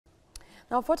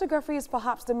Now, photography is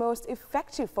perhaps the most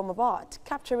effective form of art,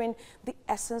 capturing the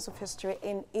essence of history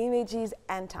in images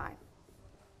and time.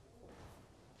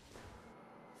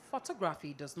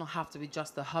 Photography does not have to be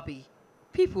just a hobby.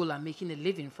 People are making a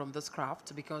living from this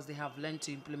craft because they have learned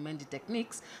to implement the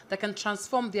techniques that can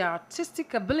transform their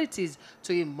artistic abilities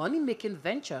to a money-making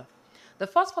venture. The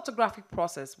first photographic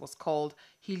process was called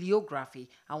heliography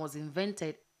and was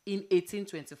invented in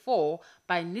 1824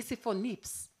 by Nicephore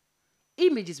Niepce.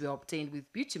 Images were obtained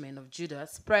with bitumen of Judah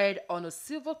spread on a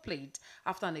silver plate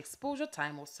after an exposure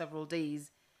time of several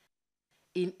days.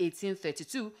 In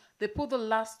 1832, they put the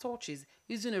last touches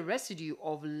using a residue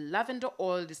of lavender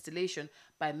oil distillation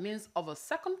by means of a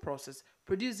second process,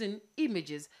 producing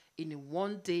images in a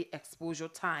one-day exposure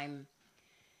time.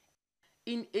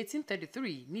 In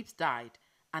 1833, Niepce died,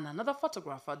 and another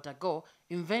photographer, Daguerre,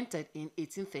 invented in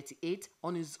 1838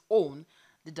 on his own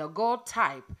the Daguerre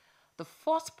type, the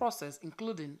first process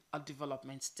including a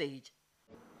development stage.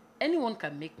 Anyone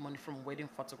can make money from wedding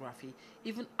photography,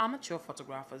 even amateur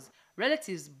photographers,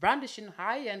 relatives brandishing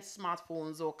high-end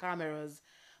smartphones or cameras.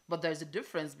 But there is a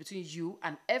difference between you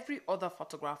and every other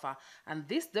photographer, and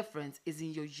this difference is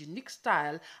in your unique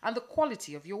style and the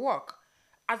quality of your work.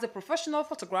 As a professional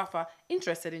photographer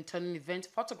interested in turning event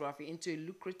photography into a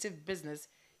lucrative business,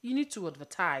 you need to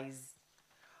advertise.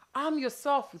 Arm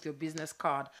yourself with your business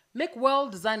card, make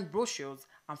well-designed brochures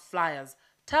and flyers,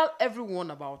 tell everyone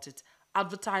about it.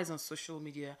 Advertise on social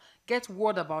media. Get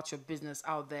word about your business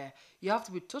out there. You have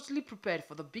to be totally prepared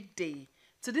for the big day.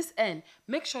 To this end,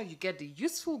 make sure you get the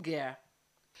useful gear.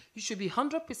 You should be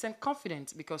 100%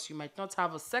 confident because you might not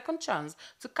have a second chance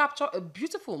to capture a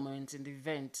beautiful moment in the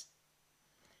event.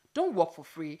 Don't work for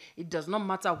free. It does not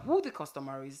matter who the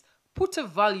customer is. Put a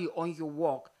value on your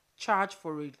work. Charge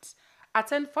for it.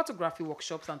 Attend photography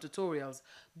workshops and tutorials.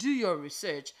 Do your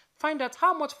research. Find out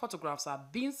how much photographs are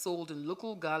being sold in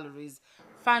local galleries.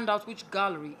 Find out which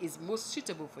gallery is most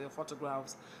suitable for your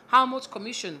photographs. How much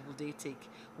commission will they take?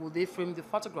 Will they frame the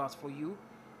photographs for you?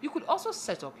 You could also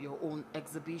set up your own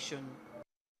exhibition.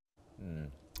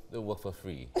 Don't work for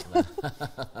free.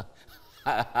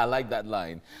 I like that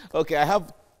line. Okay, I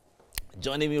have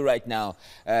joining me right now,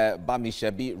 Bami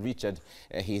Shebi Richard.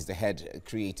 He's the head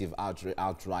creative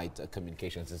outright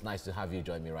communications. It's nice to have you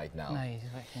join me right now. Nice.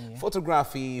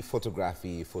 Photography.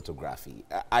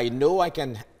 I know I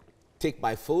can take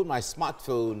my phone, my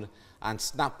smartphone, and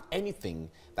snap anything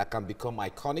that can become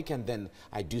iconic, and then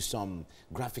I do some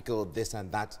graphical this and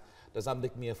that. Does that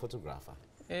make me a photographer?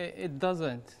 It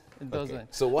doesn't. It doesn't. Okay.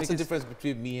 So what's the difference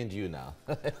between me and you now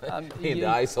in the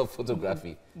eyes of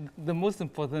photography? The most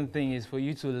important thing is for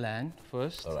you to learn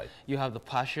first. All right. You have the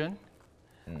passion,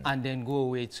 and then go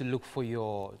away to look for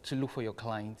your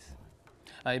clients.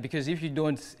 Because if you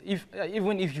don't,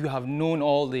 even if you have known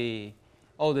all the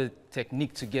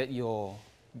technique to get your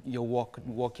work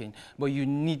working, but you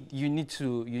need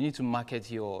to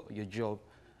market your job.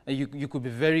 You could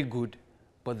be very good,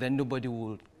 but then nobody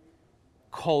will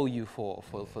call you for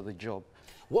the job.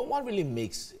 What really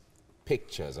makes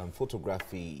pictures and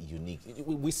photography unique?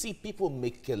 We see people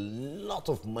make a lot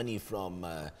of money from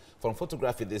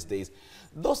photography these days.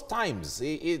 Those times,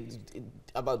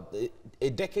 about a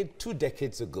decade, 2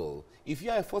 decades ago, if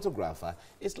you're a photographer,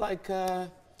 it's like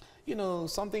you know,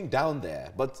 something down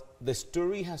there. But the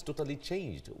story has totally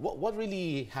changed. What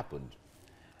really happened?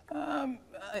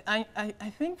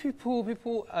 I think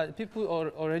people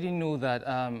already know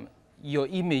that your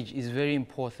image is very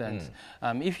important.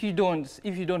 If you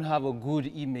don't have a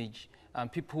good image,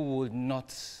 people will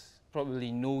not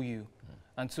probably know you,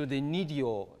 and so they need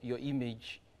your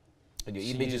image. And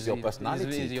your image is your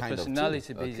personality. Is your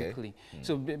personality, basically. Okay.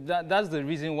 So that's the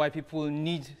reason why people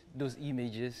need those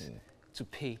images to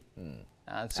pay.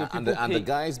 So and the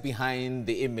guys behind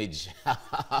the image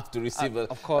have to receive a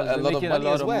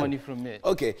lot of money from it.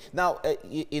 Okay, now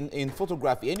in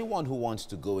photography, anyone who wants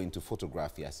to go into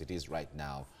photography as it is right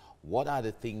now, what are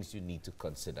the things you need to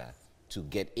consider to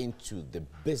get into the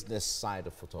business side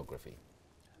of photography?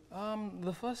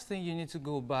 The first thing, you need to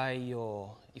go buy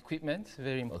your equipment.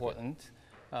 Very important.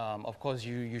 Okay. Of course,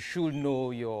 you should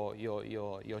know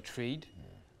your trade.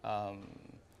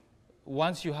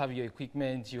 Once you have your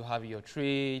equipment, you have your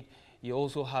trade, you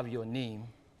also have your name.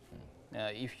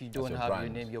 If you don't have your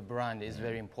name, your brand is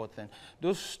very important.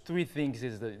 Those 3 things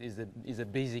is the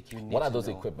basic you need. What are those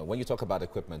equipment? When you talk about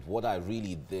equipment, what are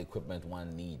really the equipment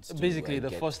one needs? Basically, the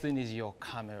first thing is your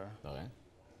camera. Okay.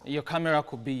 Your camera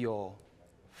could be your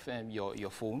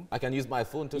phone. I can use my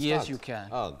phone to start? Yes, you can.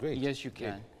 Oh, great. Yes, you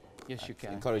can. Yes, you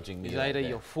can. Encouraging me. It's right either there.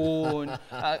 your phone.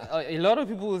 A lot of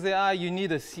people will say, you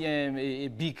need a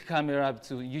big camera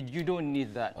to. You don't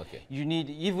need that. Okay. You need,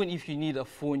 even if you need a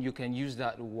phone, you can use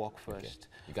that to work first. Okay.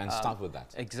 You can start with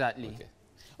that. Exactly. Okay.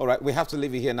 All right, we have to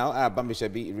leave it here now. Bambi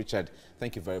Shabi, Richard,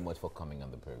 thank you very much for coming on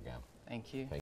the program. Thank you.